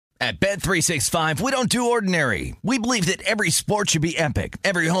At Bet365, we don't do ordinary. We believe that every sport should be epic.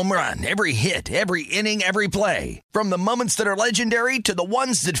 Every home run, every hit, every inning, every play. From the moments that are legendary to the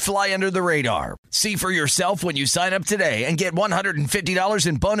ones that fly under the radar. See for yourself when you sign up today and get $150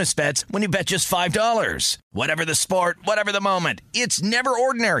 in bonus bets when you bet just $5. Whatever the sport, whatever the moment, it's never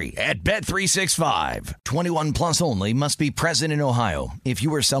ordinary at Bet365. 21 plus only. Must be present in Ohio. If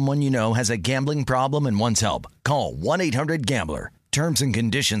you or someone you know has a gambling problem and wants help, call 1-800-GAMBLER. Terms and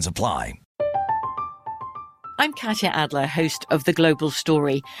conditions apply. I'm Katya Adler, host of The Global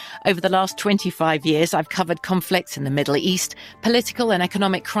Story. Over the last 25 years, I've covered conflicts in the Middle East, political and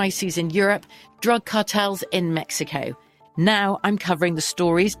economic crises in Europe, drug cartels in Mexico. Now I'm covering the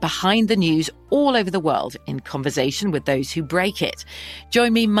stories behind the news all over the world in conversation with those who break it.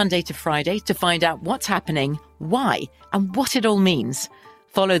 Join me Monday to Friday to find out what's happening, why, and what it all means.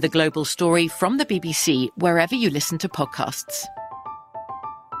 Follow The Global Story from the BBC wherever you listen to podcasts.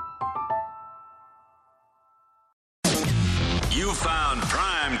 You found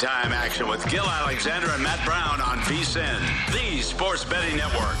primetime action with Gil Alexander and Matt Brown on VSiN, the sports betting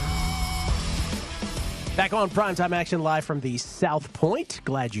network. Back on primetime action live from the South Point.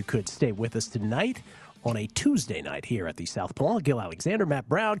 Glad you could stay with us tonight on a Tuesday night here at the South Point. Gil Alexander, Matt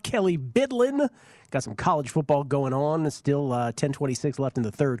Brown, Kelly Bidlin. Got some college football going on. Still 10:26 left in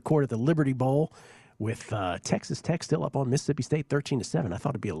the third quarter. The Liberty Bowl with Texas Tech still up on Mississippi State 13-7. I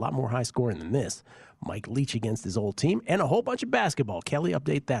thought it'd be a lot more high scoring than this. Mike Leach against his old team and a whole bunch of basketball. Kelly,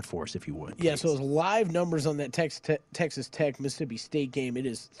 update that for us if you would. Yeah, so it's live numbers on that Texas Tech Mississippi State game. It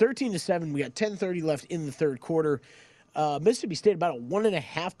is 13-7. We got 10:30 left in the third quarter. Mississippi State about a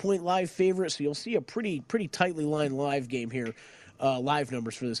 1.5-point live favorite, so you'll see a pretty tightly lined live game here. Live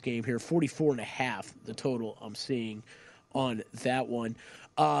numbers for this game here, 44.5 the total I'm seeing on that one.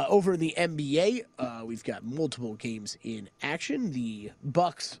 Over in the NBA, we've got multiple games in action. The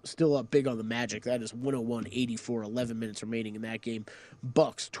Bucks still up big on the Magic. That is 101-84, 11 minutes remaining in that game.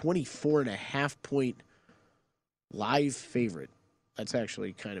 Bucks 24.5-point live favorite. That's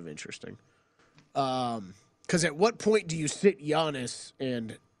actually kind of interesting. Because at what point do you sit Giannis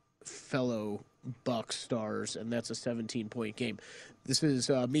and fellow Bucks stars, and that's a 17-point game? This is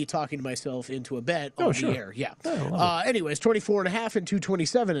me talking to myself into a bet on the air. Yeah. Anyways, 24.5 and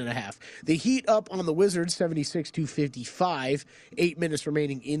 227.5. The Heat up on the Wizards, 76-55. 8 minutes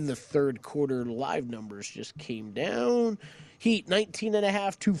remaining in the third quarter. Live numbers just came down. Heat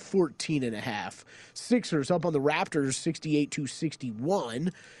 19.5 to 14.5. Sixers up on the Raptors,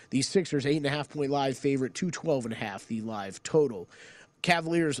 68-61. The Sixers 8.5-point live favorite, 212.5 the live total.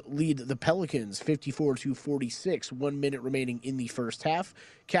 Cavaliers lead the Pelicans 54-46. 1 minute remaining in the first half.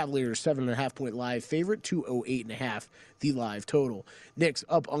 Cavaliers 7.5-point live favorite, 208.5 the live total. Knicks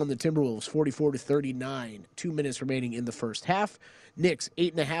up on the Timberwolves 44-39. 2 minutes remaining in the first half. Knicks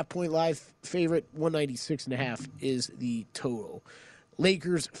 8.5-point live favorite, 196.5 is the total.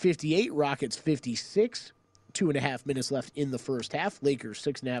 Lakers 58, Rockets 56. 2.5 minutes left in the first half. Lakers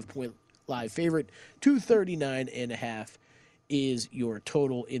 6.5-point live favorite, 239.5 is your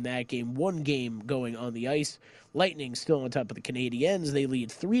total in that game. One game going on the ice. Lightning still on top of the Canadiens. They lead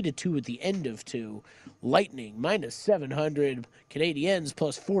 3-2 at the end of 2. Lightning minus 700. Canadiens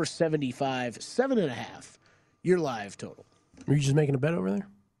plus 475. 7.5. Your live total. Are you just making a bet over there?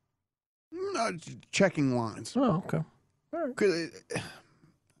 No, checking lines. Oh, okay. All right.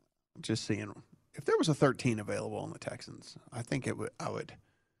 Just seeing if there was a 13 available on the Texans. I think I would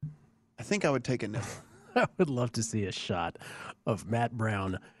take a nickel. I would love to see a shot of Matt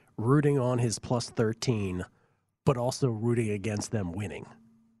Brown rooting on his plus 13, but also rooting against them winning.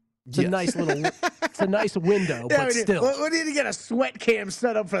 It's a nice little, it's a nice window, but still. We need to get a sweat cam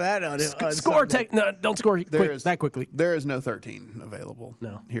set up for that on Score, no, don't score that quickly. There is no 13 available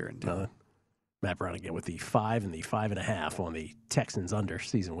here in town. Matt Brown again with the 5 and the 5.5 on the Texans under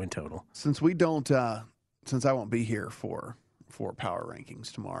season win total. Since I won't be here for power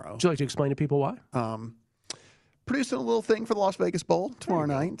rankings tomorrow. Would you like to explain to people why? Producing a little thing for the Las Vegas Bowl tomorrow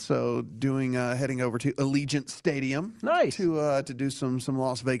night. So heading over to Allegiant Stadium. Nice. To do some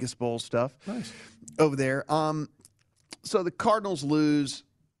Las Vegas Bowl stuff. Nice. Over there. So the Cardinals lose,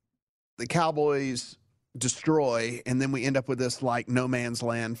 the Cowboys destroy, and then we end up with this like no man's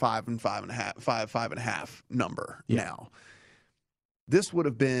land 5 and 5.5 number now. This would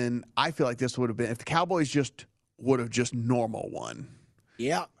have been, I feel like this would have been, if the Cowboys would have just normal won.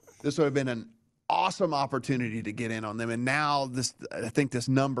 Yeah. This would have been an awesome opportunity to get in on them. And now I think this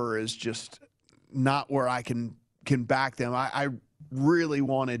number is just not where I can back them. I really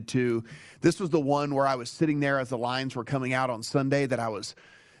wanted to. This was the one where I was sitting there as the lines were coming out on Sunday that I was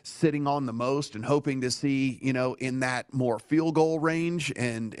sitting on the most and hoping to see, in that more field goal range,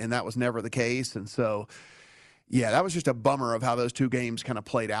 and that was never the case. And so, yeah, that was just a bummer of how those two games kind of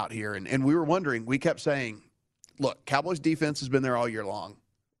played out here. And we were wondering, we kept saying, look, Cowboys defense has been there all year long.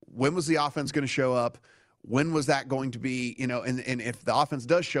 When was the offense going to show up? When was that going to be, and if the offense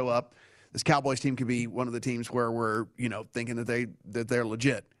does show up, this Cowboys team could be one of the teams where we're, thinking that they're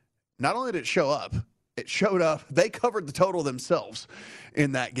legit. Not only did it show up, it showed up. They covered the total themselves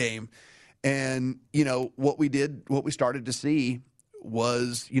in that game. And, what we started to see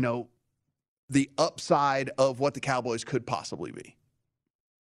was, the upside of what the Cowboys could possibly be.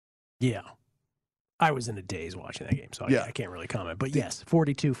 Yeah. I was in a daze watching that game, so I can't really comment. But yes,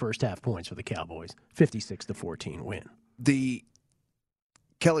 42 first half points for the Cowboys, 56-14 win.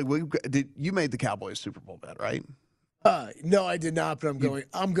 Kelly, you made the Cowboys Super Bowl bet, right? No, I did not, but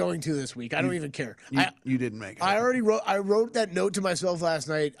I'm going to this week. I don't even care. You didn't make it. I wrote that note to myself last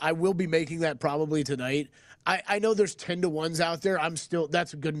night. I will be making that probably tonight. I know there's 10-1s out there.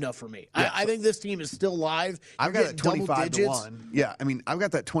 That's good enough for me. Yeah. I think this team is still live. I've got that 25-1. Yeah, I mean, I've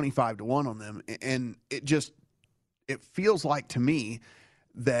got that 25-1 on them, and it feels like to me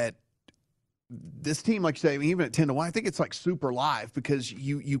that this team, like you say, even at 10-1, I think it's like super live because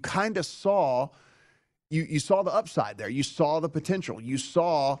you kind of saw you saw the upside there. You saw the potential. You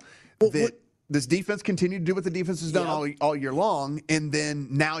saw that this defense continued to do what the defense has done all year long, and then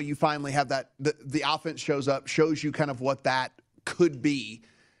now you finally have that. The offense shows up, shows you kind of what that could be.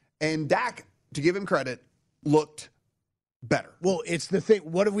 And Dak, to give him credit, looked better. Well, it's the thing.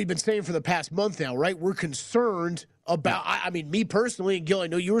 What have we been saying for the past month now, right? We're concerned about, I mean, me personally, and Gil, I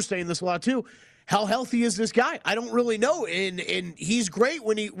know you were saying this a lot too. How healthy is this guy? I don't really know. And he's great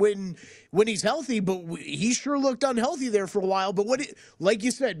when he's healthy, but he sure looked unhealthy there for a while. But like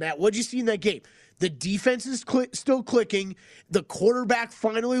you said, Matt, what'd you see in that game? The defense is still clicking. The quarterback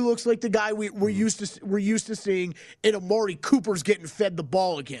finally looks like the guy we're used to seeing. And Amari Cooper's getting fed the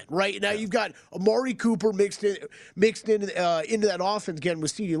ball again. Right now, you've got Amari Cooper mixed in into that offense again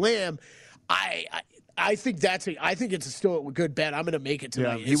with CeeDee Lamb. I think it's still a good bet. I'm going to make it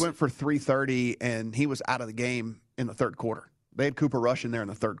tonight. Yeah, he went for 330, and he was out of the game in the third quarter. They had Cooper Rush in there in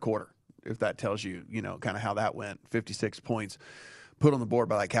the third quarter, if that tells you, kind of how that went. 56 points put on the board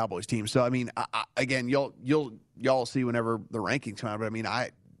by that Cowboys team. So, I mean, again, y'all see whenever the rankings come out, but I mean,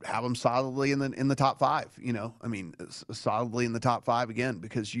 I have them solidly in the top five. I mean, solidly in the top five again,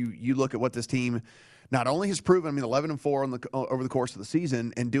 because you look at what this team not only has proven, 11-4 over the course of the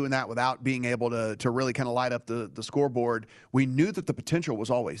season, and doing that without being able to really kind of light up the scoreboard. We knew that the potential was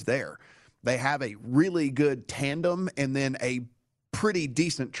always there. They have a really good tandem and then a pretty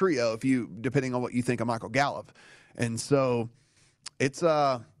decent trio, depending on what you think of Michael Gallup. And so it's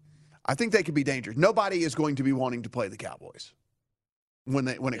I think they could be dangerous. Nobody is going to be wanting to play the Cowboys when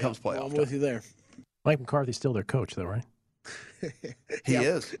it comes playoff time. I'm with you there. Mike McCarthy's still their coach, though, right? He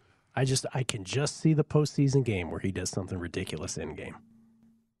is. I can just see the postseason game where he does something ridiculous in game.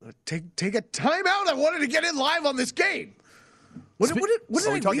 Take a timeout. I wanted to get in live on this game. What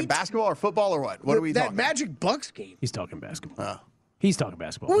are we talking basketball or football or what? What are we talking? That Magic Bucks game. He's talking basketball. He's talking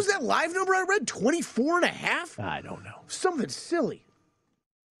basketball. What was that live number I read? 24.5? I don't know. Something silly.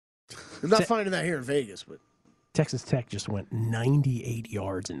 I'm not finding that here in Vegas, but Texas Tech just went 98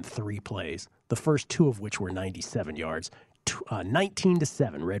 yards in 3 plays, the first 2 of which were 97 yards.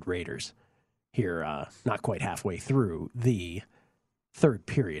 19-7 Red Raiders here, not quite halfway through the third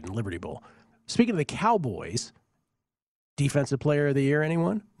period in Liberty Bowl. Speaking of the Cowboys, Defensive Player of the Year,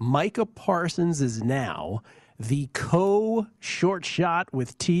 anyone? Micah Parsons is now the co-short shot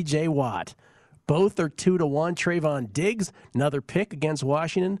with T.J. Watt. Both are 2-1. Trayvon Diggs, another pick against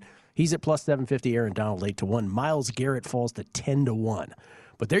Washington. He's at plus 750. Aaron Donald 8-1. Myles Garrett falls to 10-1.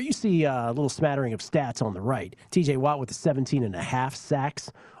 But there you see a little smattering of stats on the right. T.J. Watt with 17.5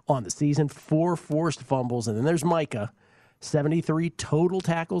 sacks on the season, 4 forced fumbles. And then there's Micah, 73 total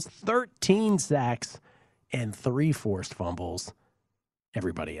tackles, 13 sacks, and 3 forced fumbles.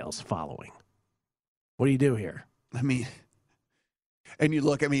 Everybody else following. What do you do here? I mean, and you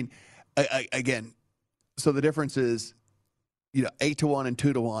look, again, so the difference is, 8-1 and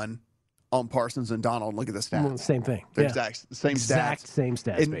 2-1. On Parsons and Donald, look at the stats. Well, same thing. They're same stats. Same stats.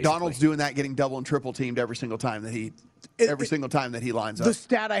 And basically. Donald's doing that, getting double and triple teamed every single time that he lines up. The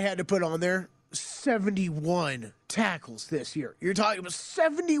stat I had to put on there: 71 tackles this year. You're talking about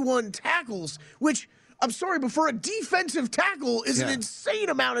 71 tackles, which I'm sorry, but for a defensive tackle is an insane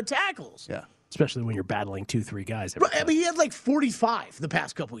amount of tackles. Yeah, especially when you're battling 2-3 guys. He had like 45 the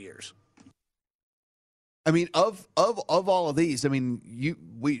past couple years. Of all of these,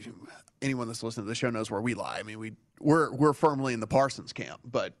 anyone that's listening to the show knows where we lie. I mean, we're firmly in the Parsons camp,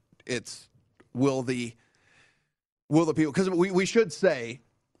 but it's will the people, because we should say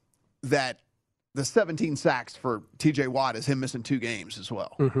that the 17 sacks for TJ Watt is him missing 2 games as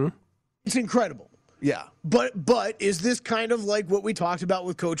well. Mm-hmm. It's incredible. Yeah. But is this kind of like what we talked about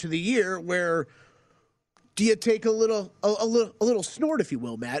with Coach of the Year, where do you take a little snort, if you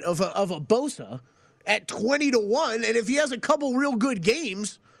will, Matt, of a Bosa at 20-1, and if he has a couple real good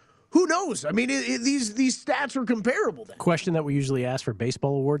games, who knows? I mean, these stats are comparable then. Question that we usually ask for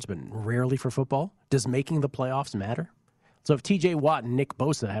baseball awards, but rarely for football. Does making the playoffs matter? So if TJ Watt and Nick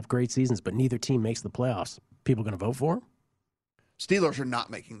Bosa have great seasons, but neither team makes the playoffs, people going to vote for them? Steelers are not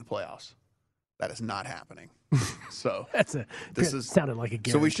making the playoffs. That is not happening. So sounded like a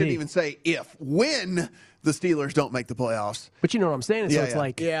guarantee. So we shouldn't even say when the Steelers don't make the playoffs. But you know what I'm saying? So it's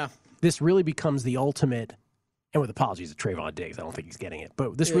like this really becomes the ultimate, and with apologies to Trayvon Diggs, I don't think he's getting it,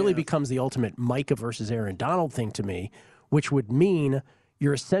 but this really becomes the ultimate Micah versus Aaron Donald thing to me, which would mean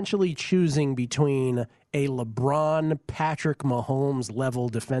you're essentially choosing between a LeBron, Patrick Mahomes level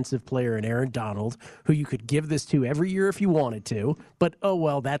defensive player and Aaron Donald, who you could give this to every year if you wanted to, but oh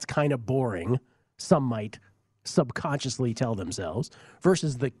well, that's kind of boring. Some might subconsciously tell themselves,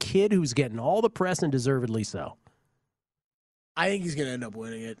 versus the kid who's getting all the press and deservedly so. I think he's going to end up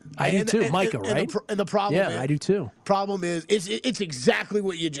winning it. I do too, Micah, right? And the problem is, I do too. Problem is, it's exactly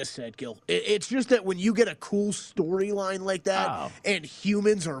what you just said, Gil. It's just that when you get a cool storyline like that, and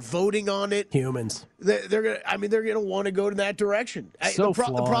humans are voting on it, they're gonna want to go in that direction. The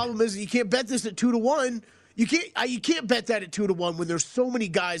problem is you can't bet this at 2-1. You can't bet that at 2-1 when there's so many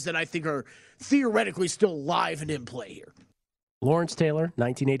guys that I think are theoretically still live and in play here. Lawrence Taylor,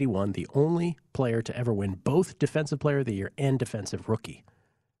 1981, the only player to ever win both Defensive Player of the Year and Defensive Rookie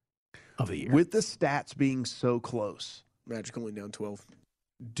of the Year. With the stats being so close, Magic only down 12.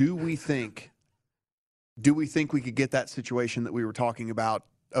 Do we think we could get that situation that we were talking about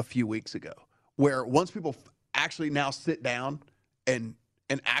a few weeks ago, where once people actually now sit down and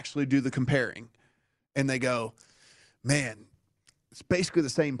actually do the comparing, and they go, man, it's basically the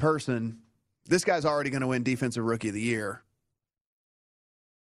same person. This guy's already going to win Defensive Rookie of the Year.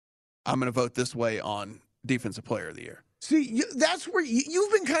 I'm going to vote this way on Defensive Player of the Year. See, that's where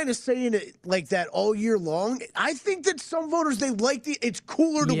you've been kind of saying it like that all year long. I think that some voters, they like it's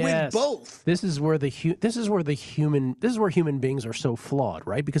cooler to win both. This is where human beings are so flawed,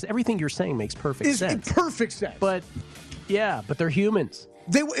 right? Because everything you're saying makes perfect sense. Perfect sense. But they're humans.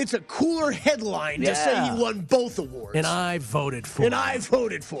 It's a cooler headline to say he won both awards. And I voted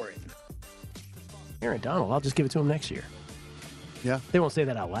for it. Aaron Donald, I'll just give it to him next year. Yeah. They won't say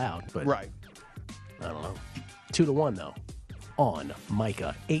that out loud, but right. I don't know. 2-1 though on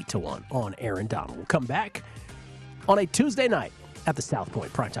Micah, 8-1 on Aaron Donald. We'll come back on a Tuesday night at the South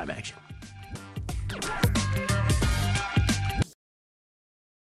Point Primetime Action.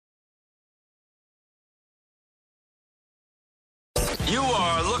 You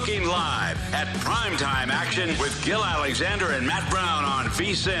are looking live at Primetime Action with Gil Alexander and Matt Brown on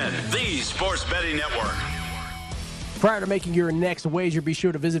VSiN, the Sports Betting Network. Prior to making your next wager, be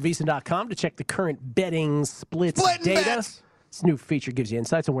sure to visit VSiN.com to check the current betting splits data. Bets. This new feature gives you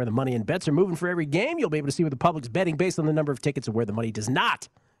insights on where the money and bets are moving for every game. You'll be able to see where the public's betting based on the number of tickets and where the money does not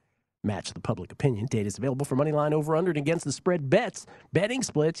match the public opinion. Data is available for moneyline, over, under, and against the spread bets. Betting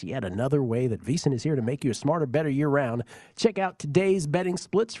splits, yet another way that VSiN is here to make you a smarter, better year-round. Check out today's betting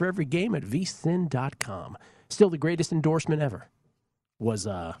splits for every game at VSiN.com. Still the greatest endorsement ever. Was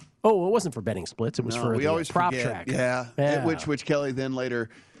it wasn't for betting splits. It was for the prop track. Yeah. Which Kelly then later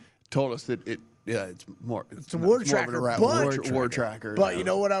told us that it's more. It's a word tracker, word tracker. But you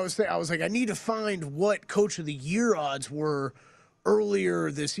know what I was saying? I was like, I need to find what Coach of the Year odds were earlier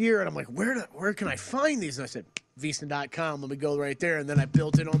this year, and I'm like, where can I find these? And I said, VSiN.com. Let me go right there, and then I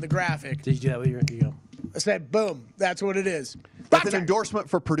built it on the graphic. Did you do that with your? I said, boom, that's what it is. That's an endorsement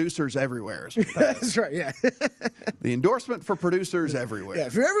for producers everywhere. That's right, yeah. The endorsement for producers everywhere. Yeah,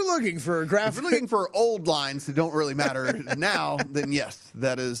 if you're ever looking for a graphic. If you're looking for old lines that don't really matter now, then yes,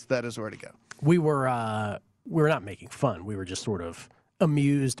 that is where to go. We were not making fun. We were just sort of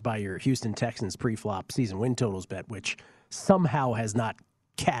amused by your Houston Texans pre-flop season win totals bet, which somehow has not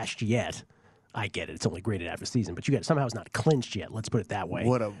cashed yet. I get it. It's only graded after season, but somehow has not clinched yet. Let's put it that way.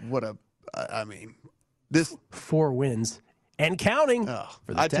 This 4 wins and counting.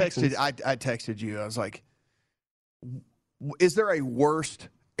 For the Texans. I texted you. I was like, is there a worst,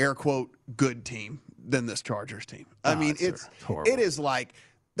 air quote, good team than this Chargers team? I mean, it is like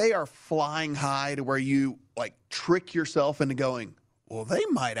they are flying high to where you like trick yourself into going, well, they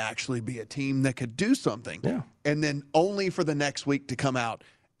might actually be a team that could do something. Yeah. And then only for the next week to come out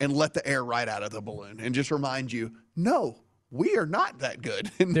and let the air right out of the balloon and just remind you, no, we are not that good.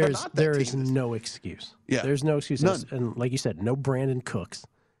 And There is no excuse. Yeah. There's no excuse. None. And like you said, no Brandon Cooks.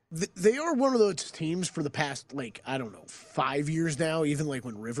 They are one of those teams for the past, 5 years now, even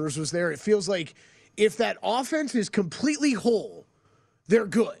when Rivers was there. It feels like if that offense is completely whole, they're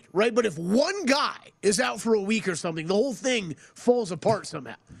good, right? But if one guy is out for a week or something, the whole thing falls apart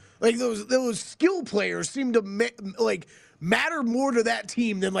somehow. Those skill players seem to matter more to that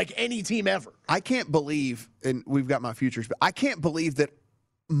team than any team ever. I can't believe, and we've got my futures, but I can't believe that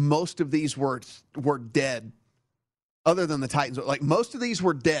most of these were dead. Other than the Titans, most of these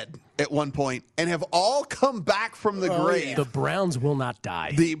were dead at one point and have all come back from the grave. Yeah. The Browns will not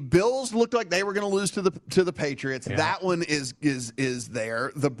die. The Bills looked like they were going to lose to the Patriots. Yeah. That one is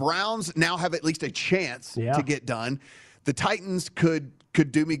there. The Browns now have at least a chance to get done. The Titans could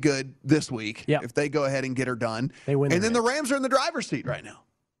do me good this week if they go ahead and get her done. They win. And then the Rams are in the driver's seat right now.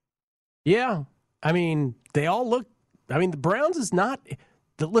 Yeah. I mean, they all look. I mean, the Browns is not.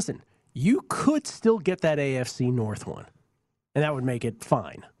 Listen, you could still get that AFC North one, and that would make it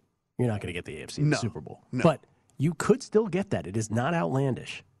fine. You're not going to get the AFC in the Super Bowl. No. But you could still get that. It is not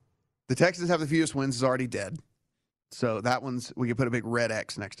outlandish. The Texans have the fewest wins, is already dead. So that one's, we can put a big red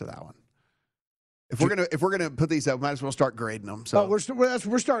X next to that one. If we're gonna put these up, we might as well start grading them. So we're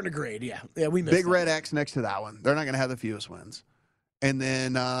starting to grade. Yeah, we missed big that. red X next to that one. They're not going to have the fewest wins, and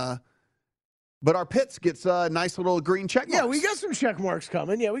then but our Pitts gets a nice little green check marks. Yeah, we got some check marks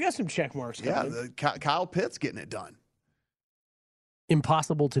coming. Yeah, the Kyle Pitts getting it done.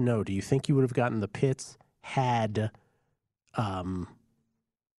 Impossible to know. Do you think you would have gotten the Pitts had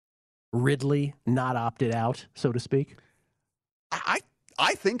Ridley not opted out, so to speak?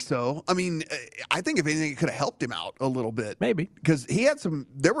 I think so. I mean, I think if anything, it could have helped him out a little bit. Maybe. Because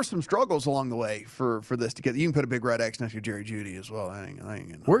there were some struggles along the way for this to get. You can put a big red X next to Jerry Jeudy as well. I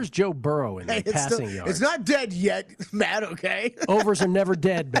ain't Where's Joe Burrow in the passing yards? It's not dead yet, Matt, okay? Overs are never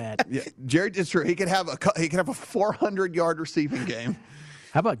dead, Matt. Yeah, Jerry, it's true. He could have a 400-yard receiving game.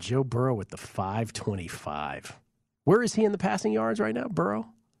 How about Joe Burrow with the 525? Where is he in the passing yards right now, Burrow?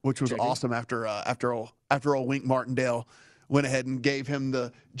 Which was awesome after old Wink Martindale went ahead and gave him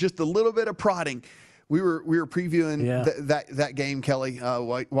just a little bit of prodding. We were previewing that game, Kelly,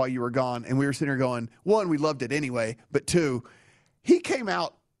 while you were gone, and we were sitting here going, one, we loved it anyway, but two, he came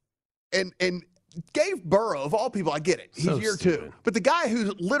out and gave Burrow, of all people, I get it, he's year two, but the guy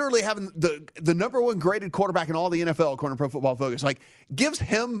who's literally having the number one graded quarterback in all the NFL, according to Pro Football Focus, gives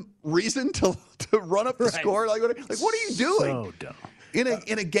him reason to run up the score. What are you doing? So dumb. In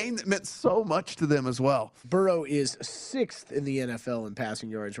a game that meant so much to them as well. Burrow is 6th in the NFL in passing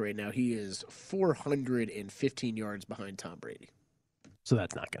yards right now. He is 415 yards behind Tom Brady. So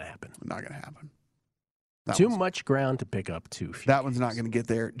that's not going to happen. Not going to happen. Too much ground to pick up too few. That one's not going to get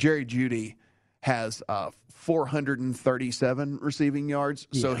there. Jerry Jeudy has 437 receiving yards,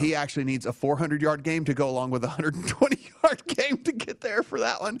 so he actually needs a 400-yard game to go along with a 120-yard game to get there for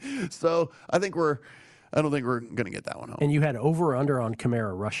that one. So I don't think we're going to get that one home. And you had over or under on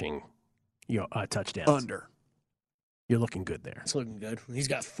Kamara rushing touchdowns. Under. You're looking good there. It's looking good. He's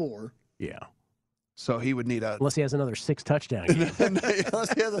got 4. Yeah. So he would need unless he has another 6 touchdown game.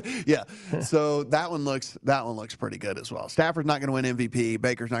 So that one looks pretty good as well. Stafford's not going to win MVP.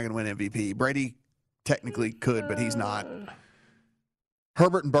 Baker's not going to win MVP. Brady technically could, but he's not.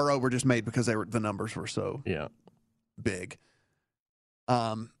 Herbert and Burrow were just made because the numbers were so big.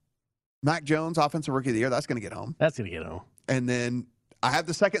 Mac Jones, Offensive Rookie of the Year, that's going to get home. That's going to get home. And then I have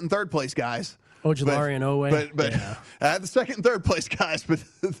the second and third place guys. Ojulari and Owe. But I have the second and third place guys, but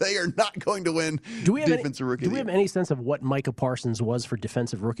they are not going to win Defensive Rookie of the Year. Do we have any sense of what Micah Parsons was for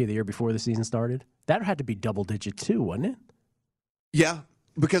Defensive Rookie of the Year before the season started? That had to be double digit too, wasn't it? Yeah,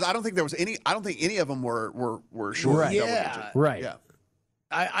 because I don't think any of them were short of double digit. Right. Yeah.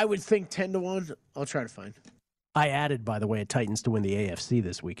 I would think 10-1. I'll try to find. I added, by the way, Titans to win the AFC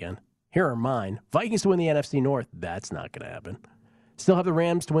this weekend. Here are mine. Vikings to win the NFC North. That's not going to happen. Still have the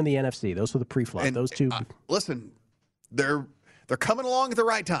Rams to win the NFC. Those were the pre-flop. Those two. Listen, they're coming along at the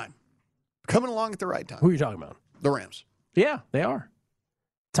right time. Coming along at the right time. Who are you talking about? The Rams. Yeah, they are.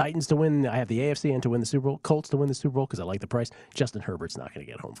 Titans to win. I have the AFC and to win the Super Bowl. Colts to win the Super Bowl because I like the price. Justin Herbert's not going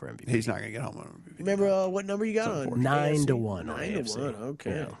to get home for MVP. He's not going to get home for MVP. Remember what number you got on? 9-1 on 9-1.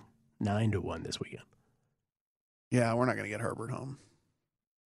 Okay. Yeah. 9-1 this weekend. Yeah, we're not going to get Herbert home.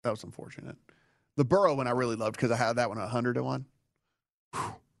 That was unfortunate. The Burrow one I really loved because I had that one 100-1.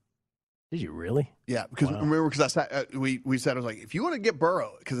 Did you really? Yeah, because remember, because we said, I was like, if you want to get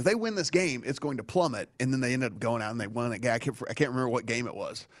Burrow, because if they win this game, it's going to plummet, and then they ended up going out and they won that game. I can't remember what game it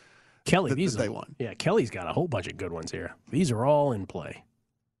was. Kelly, they won. Yeah, Kelly's got a whole bunch of good ones here. These are all in play.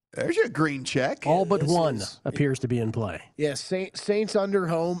 There's your green check. All but this one is- appears to be in play. Yeah, Saints under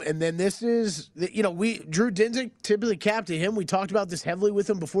home, and then this is Drew Dinsick typically captained him. We talked about this heavily with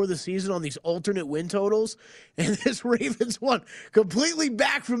him before the season on these alternate win totals, and this Ravens one completely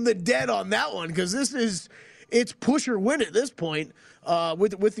back from the dead on that one because it's push or win at this point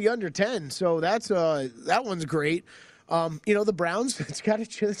with the under 10. So that one's great. The Browns, it's got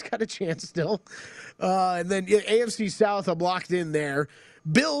a chance still, and then AFC South, I'm locked in there.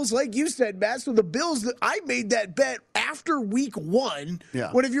 Bills, like you said, Matt. So the Bills, I made that bet after week 1.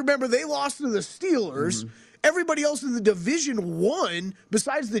 Yeah. When, if you remember, they lost to the Steelers. Everybody else in the division won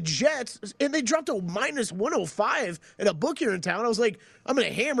besides the Jets, and they dropped a minus 105 at a book here in town. I was like, I'm going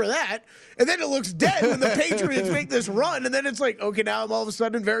to hammer that. And then it looks dead when the Patriots make this run, and then it's like, okay, now I'm all of a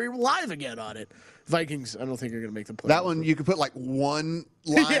sudden very live again on it. Vikings, I don't think are going to make the playoffs. That one, you could put like one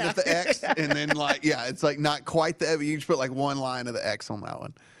line at the X, and then it's like not quite the. You just put like one line of the X on that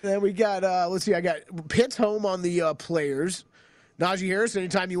one. Then we got, let's see, I got Pitt's home on the players. Najee Harris,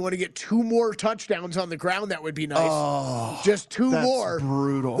 anytime you want to get 2 more touchdowns on the ground, that would be nice. Oh, just 2 that's more.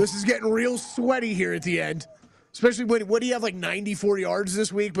 brutal. This is getting real sweaty here at the end. Especially when, what do you have, like 94 yards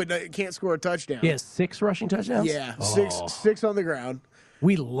this week, but can't score a touchdown? He has 6 rushing touchdowns? Yeah, six on the ground.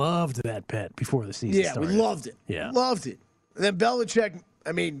 We loved that bet before the season started. We loved it. Yeah. Loved it. And then Belichick,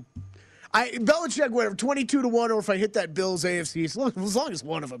 Belichick, whatever, 22-1, or if I hit that Bills AFC, as long as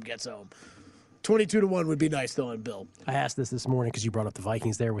one of them gets home. 22-1 would be nice, though, on Bill. I asked this morning because you brought up the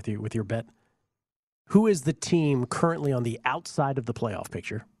Vikings there with your bet. Who is the team currently on the outside of the playoff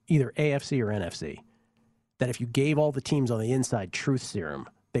picture, either AFC or NFC, that if you gave all the teams on the inside truth serum,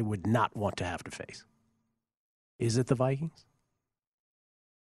 they would not want to have to face? Is it the Vikings?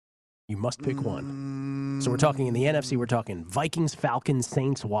 You must pick one. So we're talking in the NFC, we're talking Vikings, Falcons,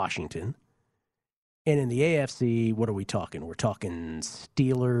 Saints, Washington. And in the AFC, what are we talking? We're talking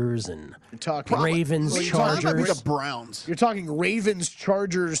Steelers and Ravens, Chargers. The Browns. You're talking Ravens,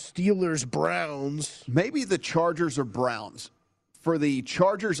 Chargers, Steelers, Browns. Maybe the Chargers or Browns. For the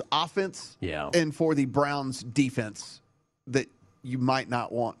Chargers offense and for the Browns defense, that you might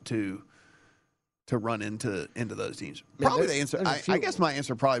not want to run into those teams. Probably the answer. I guess my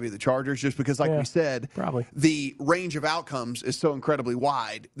answer would probably be the Chargers, just because, like we said, probably the range of outcomes is so incredibly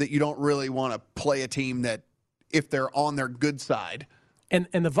wide that you don't really want to play a team that, if they're on their good side. And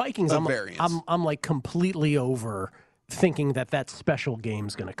the Vikings, I'm like completely over thinking that special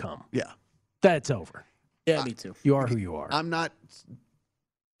game's going to come. Yeah, that's over. Yeah, me too. You are who you are. I'm not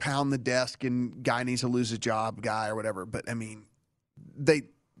pound the desk and guy needs to lose his job guy or whatever, but I mean,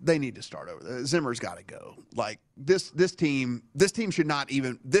 they need to start over. Zimmer's got to go. Like this team should not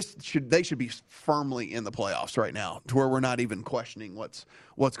even. They should be firmly in the playoffs right now, to where we're not even questioning what's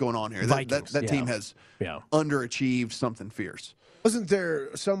going on here. That team has underachieved something fierce. Wasn't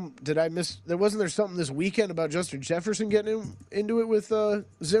there some? Did I miss? Wasn't there something this weekend about Justin Jefferson getting into it with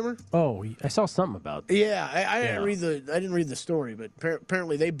Zimmer? Oh, I saw something about. Yeah, I didn't read the story, but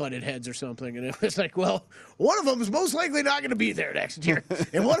apparently they butted heads or something, and it was like, well, one of them is most likely not going to be there next year,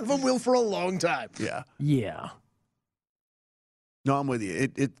 and one of them will for a long time. Yeah. No, I'm with you.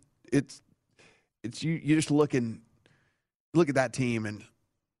 It's you just look at that team and.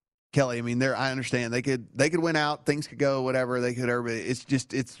 Kelly, I mean, I understand they could win out, things could go, whatever they could. Everybody,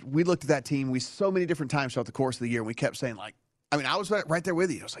 we looked at that team so many different times throughout the course of the year, and we kept saying I was right there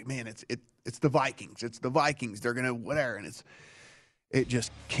with you. I was like, man, it's the Vikings, They're gonna whatever, and it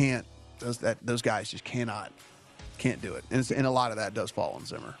just can't. Those guys just can't do it, and a lot of that does fall on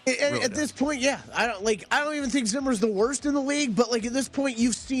Zimmer. At this point, I don't even think Zimmer's the worst in the league, but at this point,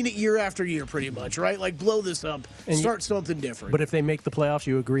 you've seen it year after year, pretty much, right? Like, blow this up, and start something different. But if they make the playoffs,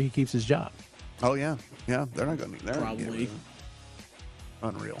 you agree he keeps his job? Oh yeah, they're not going to. Probably.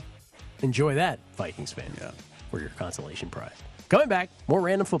 Unreal. Enjoy that, Vikings fan. Yeah. For your consolation prize. Coming back, more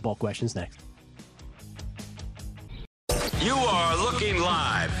random football questions next. You are looking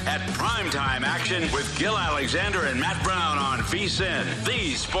live at Primetime Action with Gil Alexander and Matt Brown on VSiN,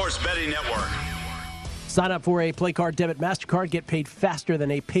 the Sports Betting Network. Sign up for a PlayCard Debit MasterCard. Get paid faster than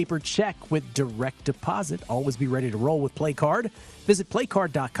a paper check with direct deposit. Always be ready to roll with PlayCard. Visit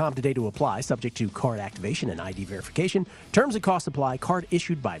playcard.com today to apply, subject to card activation and ID verification. Terms and costs apply. Card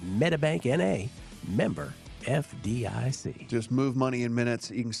issued by MetaBank N.A., member FDIC. Just move money in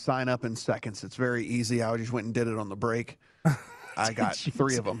minutes. You can sign up in seconds. It's very easy. I just went and did it on the break. I got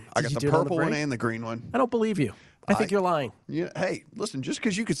 3 of them. I got the purple one and the green one. I don't believe you. I think you're lying. Yeah. Hey, listen, just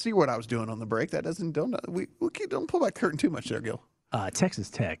because you could see what I was doing on the break, that doesn't don't pull back the curtain too much there, Gil. Texas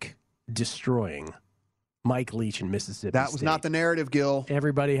Tech destroying Mike Leach in Mississippi That was State. not the narrative, Gil.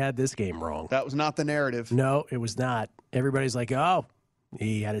 Everybody had this game wrong. That was not the narrative. No, it was not. Everybody's like, oh,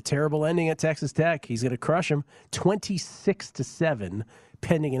 He had a terrible ending at Texas Tech. He's going to crush him 26-7,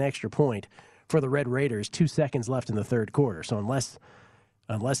 pending an extra point for the Red Raiders. 2 seconds left in the third quarter. So unless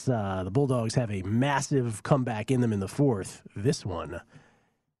the Bulldogs have a massive comeback in them in the fourth, this one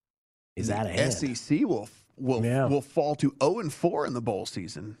is out of hand. SEC will fall to 0-4 in the bowl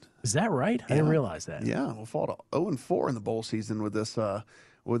season. Is that right? I didn't realize that. Yeah, we'll fall to 0-4 in the bowl season with this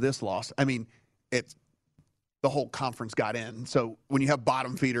loss. I mean, it's the whole conference got in. So when you have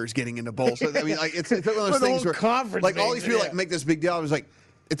bottom feeders getting into bowls, so, I mean, like it's one of those things where like all these people like make this big deal. I was like,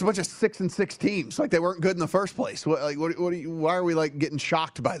 it's a bunch of 6-6 teams. Like they weren't good in the first place. Why are we like getting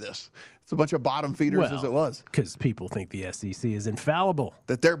shocked by this? It's a bunch of bottom feeders as it was. Because people think the SEC is infallible.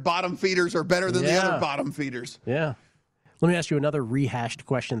 That their bottom feeders are better than the other bottom feeders. Yeah. Let me ask you another rehashed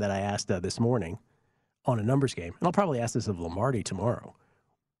question that I asked this morning on a numbers game. And I'll probably ask this of Lombardi tomorrow.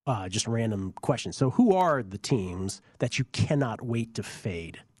 Just a random question. So who are the teams that you cannot wait to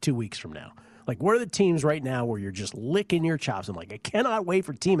fade 2 weeks from now? Like, what are the teams right now where you're just licking your chops? I'm like, I cannot wait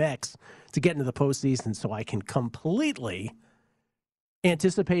for Team X to get into the postseason so I can completely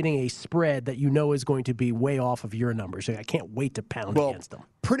anticipating a spread that you know is going to be way off of your numbers. I can't wait to pound against them.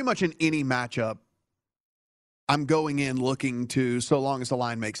 Pretty much in any matchup, I'm going in looking to, so long as the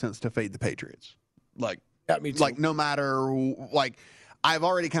line makes sense, to fade the Patriots. Like, no matter, like, I've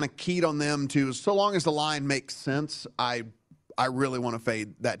already kind of keyed on them to, so long as the line makes sense, I really want to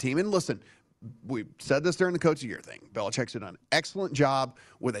fade that team. And listen, we said this during the Coach of the Year thing. Belichick's done an excellent job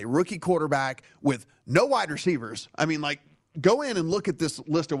with a rookie quarterback with no wide receivers. I mean, like, go in and look at this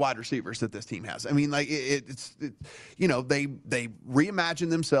list of wide receivers that this team has. I mean, like, it's you know, they reimagine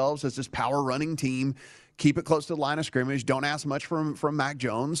themselves as this power running team, keep it close to the line of scrimmage, don't ask much from Mac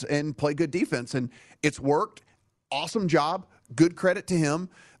Jones, and play good defense. And it's worked. Awesome job. Good credit to him.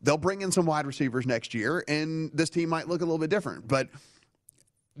 They'll bring in some wide receivers next year, and this team might look a little bit different. But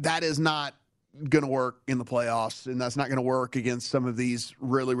that is not going to work in the playoffs, and that's not going to work against some of these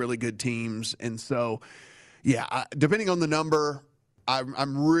really, really good teams. And so, yeah, depending on the number,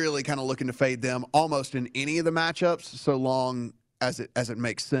 I'm really kind of looking to fade them almost in any of the matchups, so long as it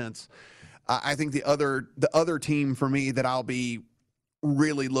makes sense. I think the other team for me that I'll be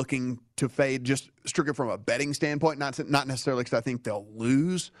really looking to fade, just strictly from a betting standpoint, not necessarily because I think they'll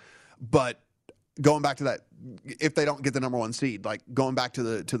lose, but going back to that, if they don't get the number one seed, like going back to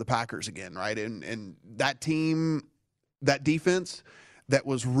the Packers again, right? And that team, that defense, that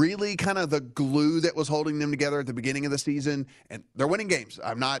was really kind of the glue that was holding them together at the beginning of the season, and they're winning games.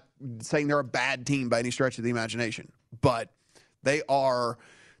 I'm not saying they're a bad team by any stretch of the imagination, but they are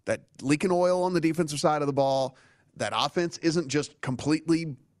that leaking oil on the defensive side of the ball. That offense isn't just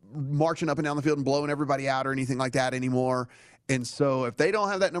completely marching up and down the field and blowing everybody out or anything like that anymore. And so if they don't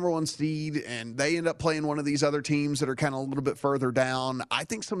have that number one seed and they end up playing one of these other teams that are kind of a little bit further down, I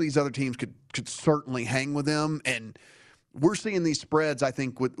think some of these other teams could certainly hang with them. And we're seeing these spreads, I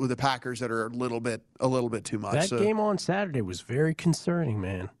think, with the Packers that are a little bit too much. That game on Saturday was very concerning,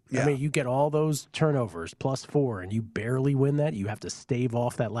 man. Yeah. I mean, you get all those turnovers +4, and you barely win that. You have to stave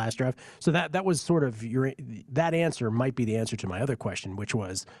off that last drive. So that was sort of that answer might be the answer to my other question, which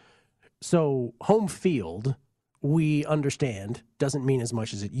was, so home field, we understand, doesn't mean as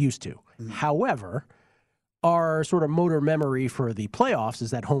much as it used to. Mm-hmm. However, our sort of motor memory for the playoffs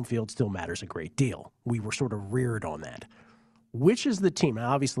is that home field still matters a great deal. We were sort of reared on that. Which is the team?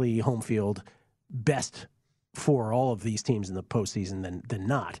 Now, obviously, home field best for all of these teams in the postseason than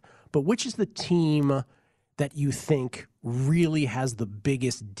not. But which is the team that you think really has the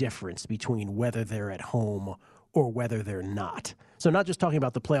biggest difference between whether they're at home or whether they're not? So not just talking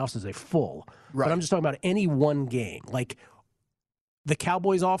about the playoffs as a full, right, but I'm just talking about any one game. Like the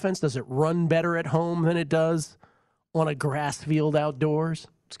Cowboys offense, does it run better at home than it does on a grass field outdoors?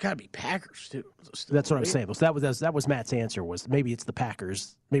 It's got to be Packers, too. That's what I'm saying. So that was Matt's answer, was maybe it's the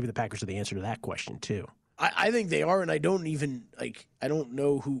Packers. Maybe the Packers are the answer to that question, too. I think they are, and I don't even, I don't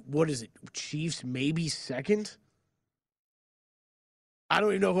know what is it, Chiefs maybe second? I don't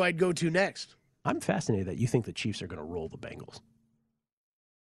even know who I'd go to next. I'm fascinated that you think the Chiefs are going to roll the Bengals.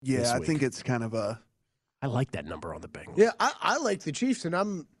 Yeah, I think it's kind of a... I like that number on the Bengals. Yeah, I like the Chiefs, and I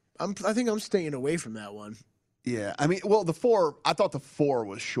think I'm staying away from that one. Yeah, I mean, well, I thought the 4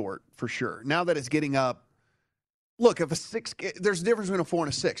 was short for sure. Now that it's getting up, look, if a 6, there's a difference between a 4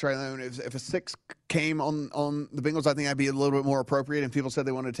 and a 6, right? I mean, if a 6 came on the Bengals, I think that'd be a little bit more appropriate. And people said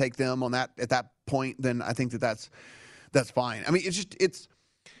they wanted to take them on that at that point, then I think that's fine. I mean,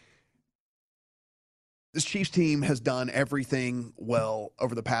 this Chiefs team has done everything well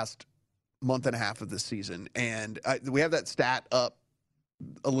over the past month and a half of this season, and we have that stat up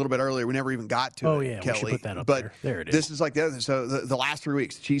a little bit earlier. We never even got to it, yeah, Kelly. we should put that up but there. There it is. This is like the other thing. So the last 3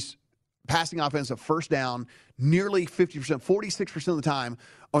 weeks, Chiefs passing offense of first down nearly 50%, 46% of the time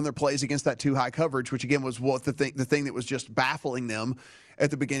on their plays against that too high coverage, which again was what the thing that was just baffling them at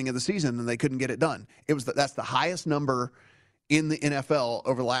the beginning of the season, and they couldn't get it done. That's the highest number in the NFL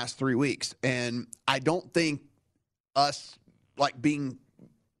over the last 3 weeks, and I don't think us like being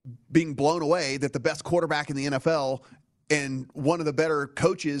blown away that the best quarterback in the NFL and one of the better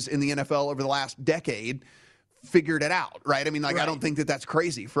coaches in the NFL over the last decade figured it out, right? I mean, like, right. I don't think that that's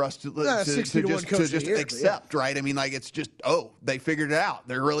crazy for us to just accept, right? I mean, like, it's just, they figured it out.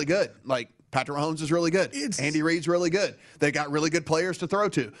 They're really good. Like, Patrick Mahomes is really good. Andy Reid's really good. They got really good players to throw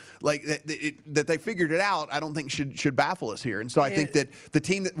to. Like, that they figured it out, I don't think should baffle us here. And so I think that the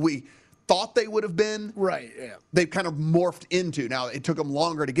team that we thought they would have been, right? Yeah, they've kind of morphed into. Now, it took them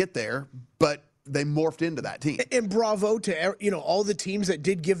longer to get there, but they morphed into that team. And bravo to all the teams that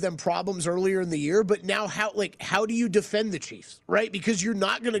did give them problems earlier in the year. But now, how do you defend the Chiefs, right? Because you're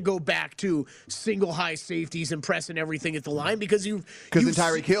not going to go back to single high safeties and pressing everything at the line because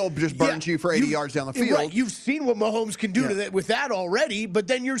Tyreek Hill just burned you for 80 yards down the field. Right, you've seen what Mahomes can do with that already. But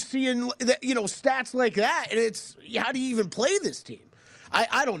then you're seeing stats like that, and it's how do you even play this team?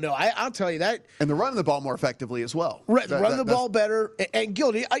 I don't know. I'll tell you that. And they're running the ball more effectively as well. Right, running the ball better. And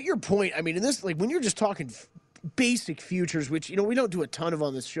Gil, at your point, I mean, in this, like, when you're just talking basic futures, which, we don't do a ton of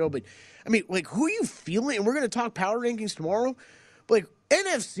on this show, but, I mean, like, who are you feeling? And we're going to talk power rankings tomorrow. But, like,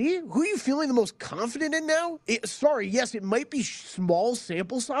 NFC, who are you feeling the most confident in now? Yes, it might be small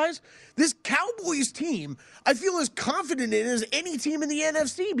sample size. This Cowboys team, I feel as confident in as any team in the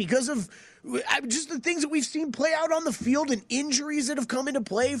NFC because of just the things that we've seen play out on the field and injuries that have come into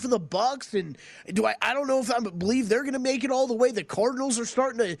play for the Bucs. And I don't know if I believe they're going to make it all the way. The Cardinals are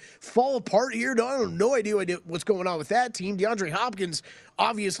starting to fall apart here. I have no idea what's going on with that team. DeAndre Hopkins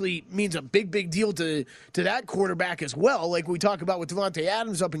obviously means a big, big deal to that quarterback as well. Like we talk about with Devontae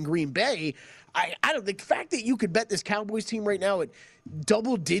Adams up in Green Bay. I don't think the fact that you could bet this Cowboys team right now at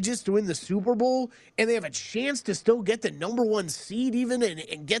double digits to win the Super Bowl and they have a chance to still get the number one seed even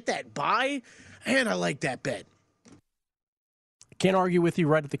and get that bye, man, I like that bet. Can't argue with you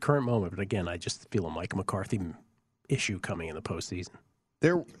right at the current moment, but again, I just feel a Mike McCarthy issue coming in the postseason.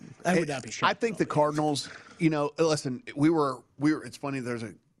 I would not be shocked. I think the Cardinals, listen, we were. It's funny. There's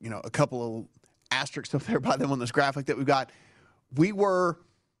a couple of asterisks up there by them on this graphic that we've got. We were.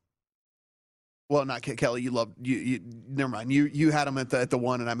 Well, not Kelly. You never mind. You had them at the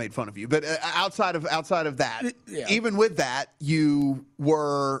one, and I made fun of you. But outside of that, even with that, you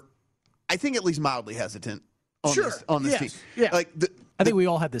were, I think, at least mildly hesitant on this team. Yeah. I think we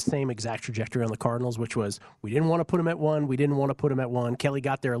all had the same exact trajectory on the Cardinals, which was we didn't want to put them at one. We didn't want to put them at one. Kelly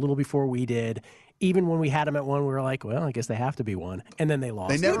got there a little before we did. Even when we had them at one, we were like, well, I guess they have to be one. And then they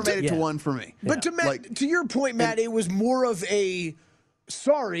lost. They never made it to one for me. But to your point, Matt, it was more of a,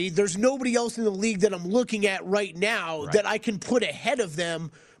 sorry, there's nobody else in the league that I'm looking at right now that I can put ahead of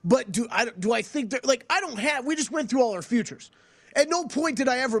them. But do I think that, we just went through all our futures. At no point did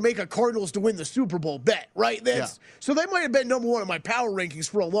I ever make a Cardinals to win the Super Bowl bet, right? So they might have been number one in my power rankings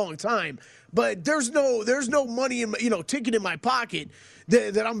for a long time, but there's no money in ticket in my pocket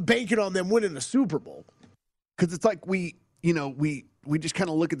that I'm banking on them winning the Super Bowl. Because it's like we just kind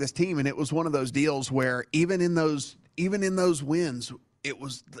of look at this team, and it was one of those deals where even in those wins, it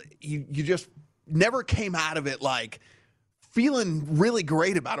was you just never came out of it like feeling really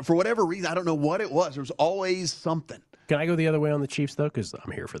great about it for whatever reason. I don't know what it was. There was always something. Can I go the other way on the Chiefs, though? Because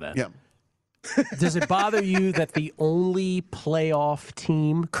I'm here for that. Yeah. Does it bother you that the only playoff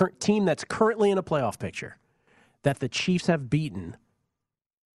team that's currently in a playoff picture that the Chiefs have beaten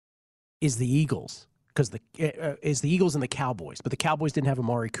is the Eagles? Because is the Eagles and the Cowboys. But the Cowboys didn't have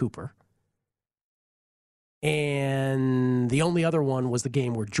Amari Cooper. And the only other one was the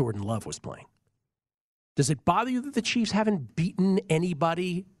game where Jordan Love was playing. Does it bother you that the Chiefs haven't beaten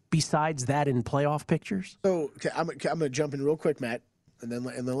anybody besides that in playoff pictures? So I'm going to jump in real quick, Matt, and then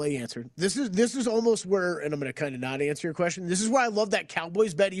let you answer. This is almost where, and I'm going to kind of not answer your question. This is why I love that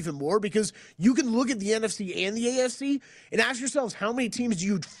Cowboys bet even more, because you can look at the NFC and the AFC and ask yourselves how many teams do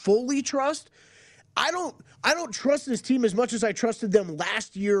you fully trust. I don't trust this team as much as I trusted them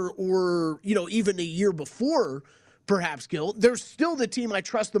last year or even a year before. Perhaps, Gil. They're still the team I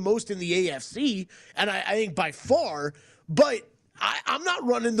trust the most in the AFC, and I think by far. But I'm not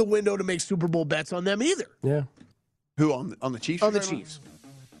running the window to make Super Bowl bets on them either. Yeah. Who on the Chiefs? On the Chiefs.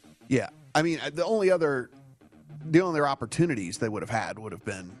 Yeah. I mean, the only other opportunities they would have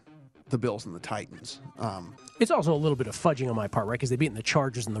been the Bills and the Titans. It's also a little bit of fudging on my part, right? Because they've beaten the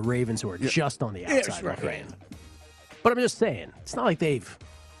Chargers and the Ravens, who are just on the outside. Right. But I'm just saying, it's not like they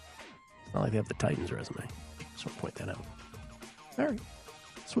have the Titans resume. Just want to point that out. All right.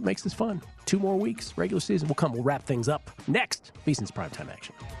 That's what makes this fun. 2 more weeks. Regular season will come. We'll wrap things up next. VSiN's Primetime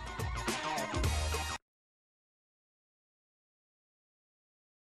Action.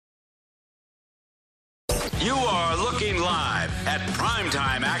 You are looking live at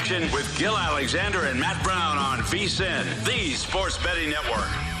Primetime Action with Gil Alexander and Matt Brown on VSiN, the Sports Betting Network.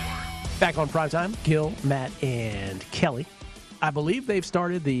 Back on Primetime, Gil, Matt, and Kelly. I believe they've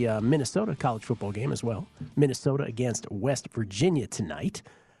started the Minnesota college football game as well. Minnesota against West Virginia tonight.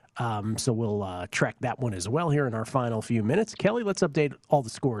 So we'll track that one as well here in our final few minutes. Kelly, let's update all the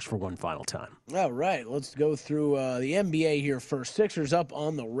scores for one final time. All right, let's go through the NBA here first. Sixers up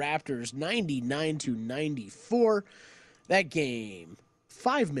on the Raptors, 99-94. That game,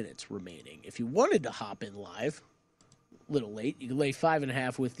 5 minutes remaining. If you wanted to hop in live, a little late, you can lay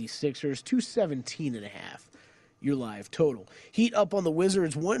 5.5 with the Sixers, 217.5. Your live total. Heat up on the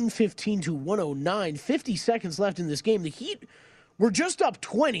Wizards, 115-109. 50 seconds left in this game. The Heat were just up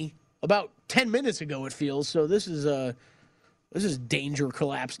 20 about 10 minutes ago, it feels. So this is danger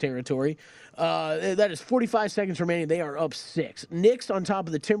collapse territory. That is 45 seconds remaining. They are up 6. Knicks on top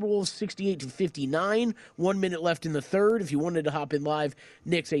of the Timberwolves, 68-59. 1 minute left in the third. If you wanted to hop in live,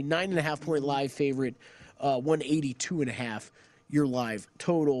 Knicks a 9.5-point live favorite, 182.5. Your live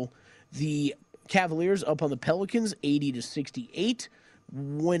total. The Cavaliers up on the Pelicans, 80-68.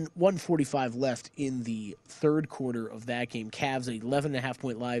 1:45 left in the third quarter of that game. Cavs,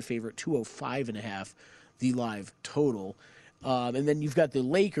 11.5-point live favorite, 205.5 the live total. And then you've got the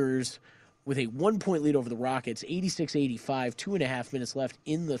Lakers with a 1-point lead over the Rockets, 86-85, 2.5 minutes left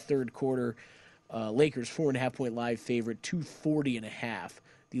in the third quarter. Lakers, 4.5-point live favorite, 240.5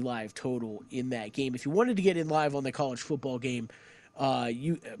 the live total in that game. If you wanted to get in live on the college football game,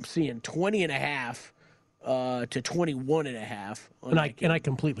 I'm seeing 20.5 to 21.5. And I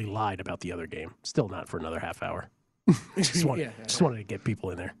completely lied about the other game. Still not for another half hour. just wanted to get people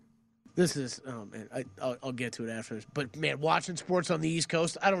in there. This is, oh man, I'll get to it after this. But man, watching sports on the East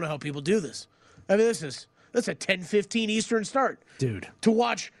Coast, I don't know how people do this. I mean, that's a 10:15 Eastern start, dude. To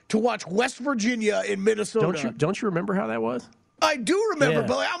watch West Virginia in Minnesota. Don't you remember how that was? I do remember,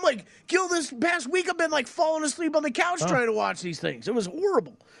 but I'm like, Gil, this past week I've been like falling asleep on the couch trying to watch these things. It was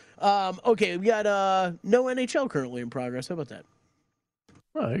horrible. Okay, we got no NHL currently in progress. How about that?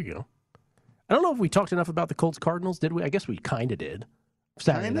 Oh, there you go. I don't know if we talked enough about the Colts Cardinals, did we? I guess we kind of did.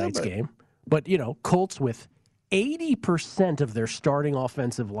 Saturday night's game. But, Colts with 80% of their starting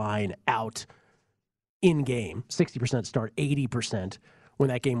offensive line out in game, 60% start, 80% when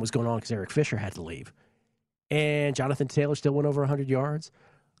that game was going on because Eric Fisher had to leave. And Jonathan Taylor still went over 100 yards.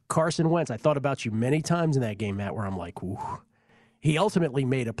 Carson Wentz, I thought about you many times in that game, Matt, where I'm like, ooh. He ultimately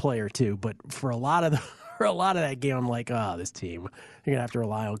made a play or two, but for a lot of that game, I'm like, this team, you're gonna have to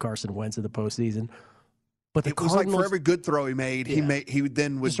rely on Carson Wentz in the postseason. But it was like for every good throw he made, he would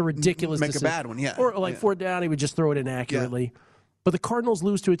just a ridiculous make decision. A bad one, or fourth down, he would just throw it inaccurately. Yeah. But the Cardinals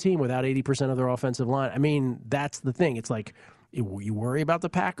lose to a team without 80% of their offensive line. I mean, that's the thing. It's like you worry about the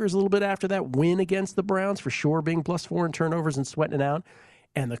Packers a little bit after that win against the Browns for sure, being +4 in turnovers and sweating it out,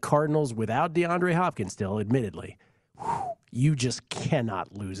 and the Cardinals without DeAndre Hopkins still, admittedly. You just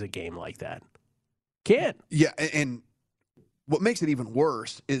cannot lose a game like that. Can't. Yeah, and what makes it even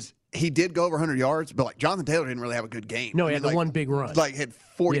worse is he did go over 100 yards, but Jonathan Taylor didn't really have a good game. No, he had the one big run. Had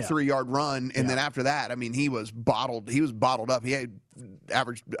 43-yard run, and then after that, I mean, he was bottled up. He had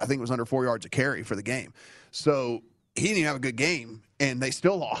averaged, I think it was under 4 yards a carry for the game. So he didn't even have a good game, and they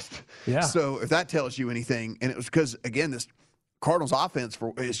still lost. Yeah. So if that tells you anything, and it was because, again, this Cardinals offense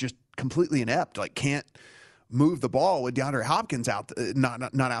is just completely inept. Can't move the ball with DeAndre Hopkins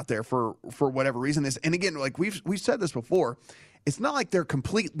not out there for whatever reason. And again, we've said this before, it's not like they're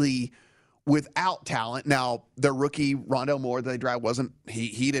completely without talent. Now, their rookie Rondale Moore that they drafted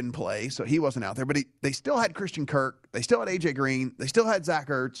he didn't play, so he wasn't out there. But they still had Christian Kirk, they still had AJ Green, they still had Zach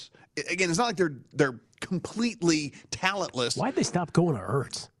Ertz. Again, it's not like they're completely talentless. Why'd they stop going to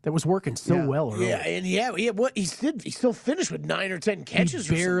Ertz? That was working so well early. Yeah, and what he still finished with 9 or 10 catches.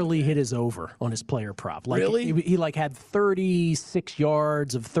 He barely hit his over on his player prop. Really? He had 36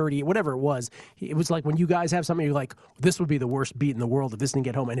 yards of 30, whatever it was. It was like when you guys have something, you're like, this would be the worst beat in the world if this didn't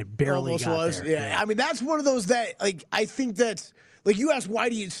get home, and it barely almost got was. there. Yeah, I mean that's one of those that I think that's. You asked why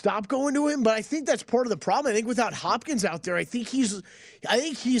do you stop going to him, but I think that's part of the problem. I think without Hopkins out there, I think he's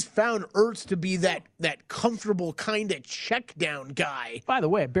found Ertz to be that comfortable kind of check down guy. By the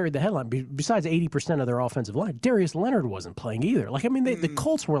way, I buried the headline. Besides 80% of their offensive line, Darius Leonard wasn't playing either. The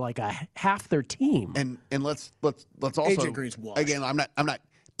Colts were like half their team. And let's also AJ Green's washed. Again, I'm not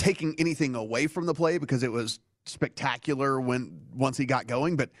taking anything away from the play because it was spectacular once he got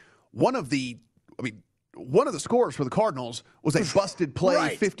going, but one of the scores for the Cardinals was a busted play,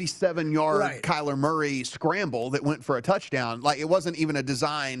 Right. 57-yard Right. Kyler Murray scramble that went for a touchdown. Like, it wasn't even a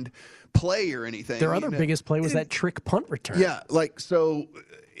designed play or anything. Their other biggest play was that trick punt return. Yeah, so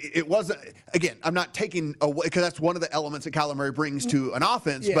it wasn't. Again, I'm not taking away, because that's one of the elements that Kyler Murray brings to an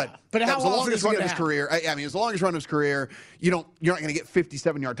offense. Yeah, But how that was the often longest is it run of gonna his happen? career. I mean, it's the longest run of his career. You're not going to get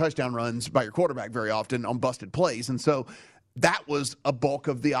 57-yard touchdown runs by your quarterback very often on busted plays, and so that was a bulk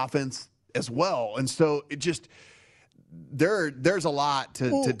of the offense as well. And so it just there's a lot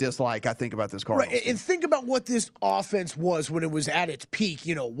to dislike, I think, about this Cardinals. Right, and think about what this offense was when it was at its peak,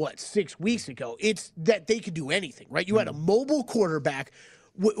 6 weeks ago. It's that they could do anything, right? You had a mobile quarterback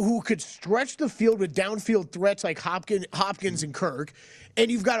who could stretch the field with downfield threats like Hopkins and Kirk, and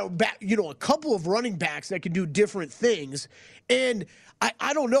you've got a couple of running backs that can do different things. And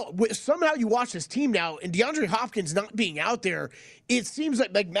I don't know. Somehow you watch this team now, and DeAndre Hopkins not being out there, it seems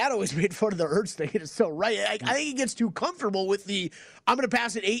like Matt always made fun of the Ertz thing. It is so right. I think he gets too comfortable with I'm going to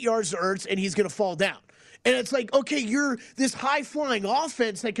pass it 8 yards to Ertz, and he's going to fall down. And it's like, okay, you're this high-flying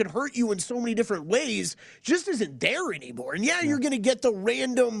offense that could hurt you in so many different ways just isn't there anymore. And you're going to get the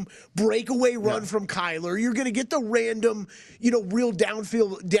random breakaway run from Kyler. You're going to get the random, real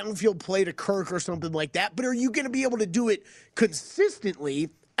downfield play to Kirk or something like that. But are you going to be able to do it consistently?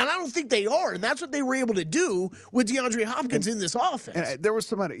 And I don't think they are. And that's what they were able to do with DeAndre Hopkins in this offense. And there was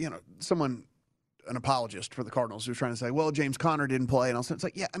somebody, an apologist for the Cardinals, who was trying to say, well, James Conner didn't play, and all that. It's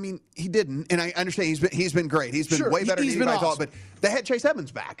like, yeah, I mean, he didn't, and I understand he's been great. He's been way better than anybody thought, but they had Chase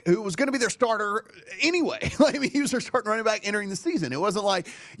Edmonds back, who was going to be their starter anyway. I mean, he was their starting running back entering the season. It wasn't like,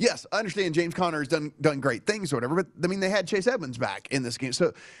 yes, I understand James Conner has done great things or whatever, but I mean, they had Chase Edmonds back in this game.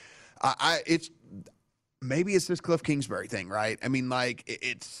 So maybe it's this Cliff Kingsbury thing, right? I mean,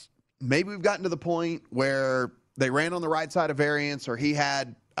 maybe we've gotten to the point where they ran on the right side of variance, or he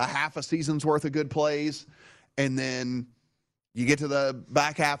had a half a season's worth of good plays, and then you get to the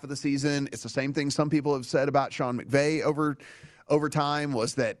back half of the season. It's the same thing some people have said about Sean McVay over time,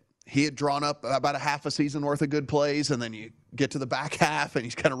 was that he had drawn up about a half a season worth of good plays, and then you get to the back half and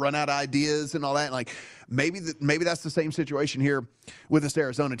he's kind of run out of ideas and all that. And maybe that's the same situation here with this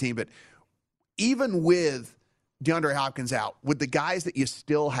Arizona team. But even with DeAndre Hopkins out, with the guys that you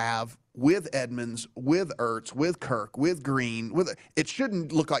still have, with Edmonds, with Ertz, with Kirk, with Green, it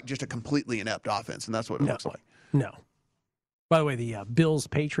shouldn't look like just a completely inept offense, and that's what it looks like. No. By the way, the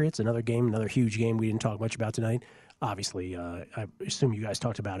Bills-Patriots, another huge game we didn't talk much about tonight. Obviously, I assume you guys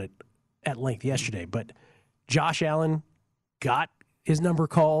talked about it at length yesterday, but Josh Allen got his number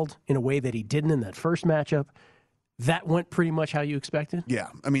called in a way that he didn't in that first matchup. That went pretty much how you expected? Yeah.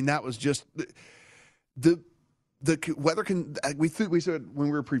 I mean, that was just the weather can. We said when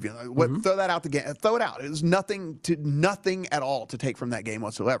we were previewing, throw that out the game. Throw it out. It was nothing at all to take from that game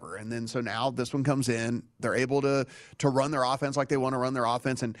whatsoever. And then so now this one comes in. They're able to run their offense like they want to run their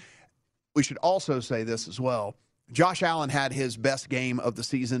offense. And we should also say this as well. Josh Allen had his best game of the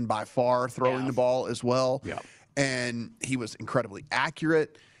season by far, throwing the ball as well. Yeah. And he was incredibly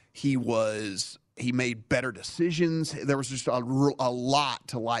accurate. He made better decisions. There was just a lot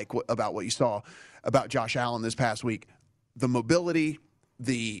to like about what you saw about Josh Allen this past week. The mobility,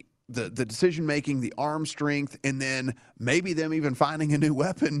 the decision-making, the arm strength, and then maybe them even finding a new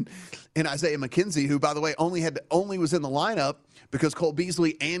weapon in Isaiah McKenzie, who, by the way, only was in the lineup because Cole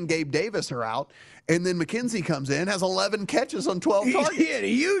Beasley and Gabe Davis are out. And then McKenzie comes in, has 11 catches on 12 targets. He had a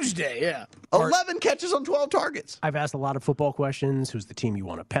huge day, yeah. 11 catches on 12 targets. I've asked a lot of football questions. Who's the team you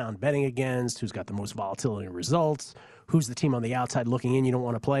want to pound betting against? Who's got the most volatility in results? Who's the team on the outside looking in you don't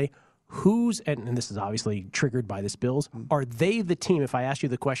want to play? And this is obviously triggered by this Bills, are they the team, if I ask you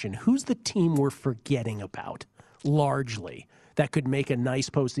the question, who's the team we're forgetting about largely that could make a nice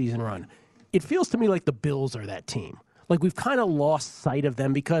postseason run? It feels to me like the Bills are that team. Like we've kind of lost sight of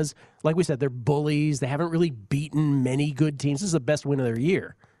them because, like we said, they're bullies. They haven't really beaten many good teams. This is the best win of their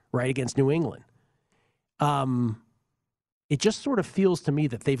year, right, against New England. It just sort of feels to me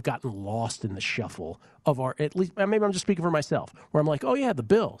that they've gotten lost in the shuffle of at least, maybe I'm just speaking for myself, where I'm like, oh yeah, the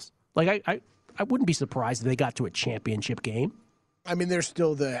Bills. Like, I wouldn't be surprised if they got to a championship game. I mean, they're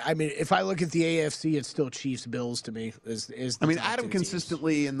still if I look at the AFC, it's still Chiefs Bills to me. I had them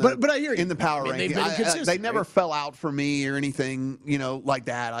consistently in the but I hear you. In the power ranking. They never fell out for me or anything, like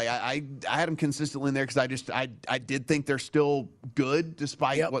that. I had them consistently in there because I did think they're still good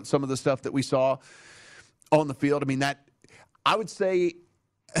despite what some of the stuff that we saw on the field. I mean, that I would say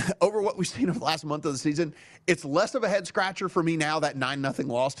over what we've seen over the last month of the season, it's less of a head scratcher for me now, that 9-0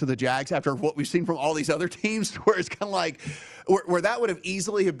 loss to the Jags after what we've seen from all these other teams, where it's kind of like where that would have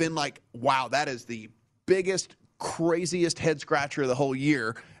easily have been like, wow, that is the biggest, craziest head scratcher of the whole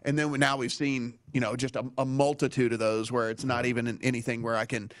year. And then now we've seen, just a multitude of those where it's not even anything where I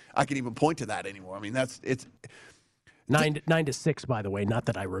can even point to that anymore. I mean, it's 9-6, by the way. Not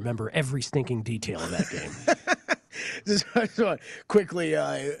that I remember every stinking detail of that game. Just quickly,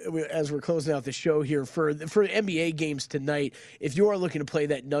 as we're closing out the show here, for NBA games tonight, if you are looking to play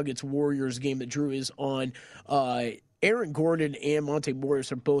that Nuggets-Warriors game that Drew is on, Aaron Gordon and Monte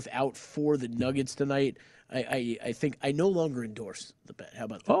Morris are both out for the Nuggets tonight. I think I no longer endorse the bet. How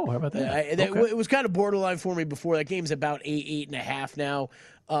about that? Oh, how about that? It was kind of borderline for me before. That game's about 8.5 now.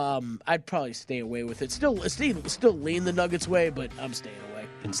 I'd probably stay away with it. Still lean the Nuggets way, but I'm staying away.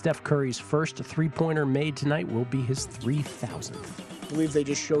 And Steph Curry's first three-pointer made tonight will be his 3,000th. I believe they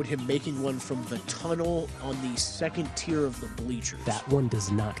just showed him making one from the tunnel on the second tier of the bleachers. That one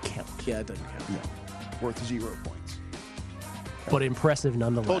does not count. Yeah, it doesn't count. No. worth 0 points. But impressive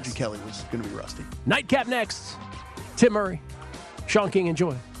nonetheless. Told you Kelly was going to be rusty. Nightcap next. Tim Murray, Sean King, and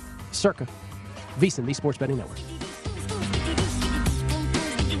Joy. Circa. VSiN, the Sports Betting Network.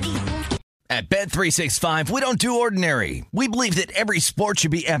 At Bet365, we don't do ordinary. We believe that every sport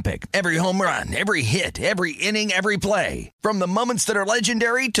should be epic. Every home run, every hit, every inning, every play. From the moments that are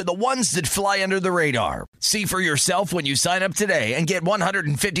legendary to the ones that fly under the radar. See for yourself when you sign up today and get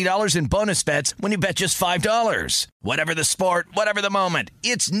 $150 in bonus bets when you bet just $5. Whatever the sport, whatever the moment,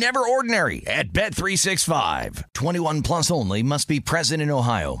 it's never ordinary at Bet365. 21 plus only. Must be present in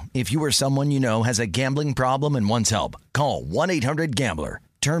Ohio. If you or someone you know has a gambling problem and wants help, call 1-800-GAMBLER.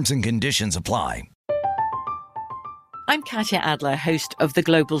 Terms and conditions apply. I'm Katya Adler, host of The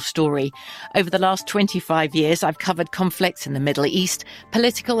Global Story. Over the last 25 years, I've covered conflicts in the Middle East,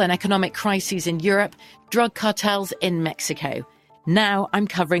 political and economic crises in Europe, drug cartels in Mexico. Now I'm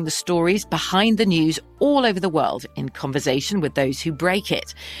covering the stories behind the news all over the world in conversation with those who break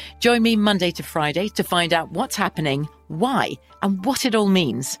it. Join me Monday to Friday to find out what's happening, why, and what it all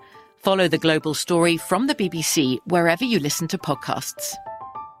means. Follow The Global Story from the BBC wherever you listen to podcasts.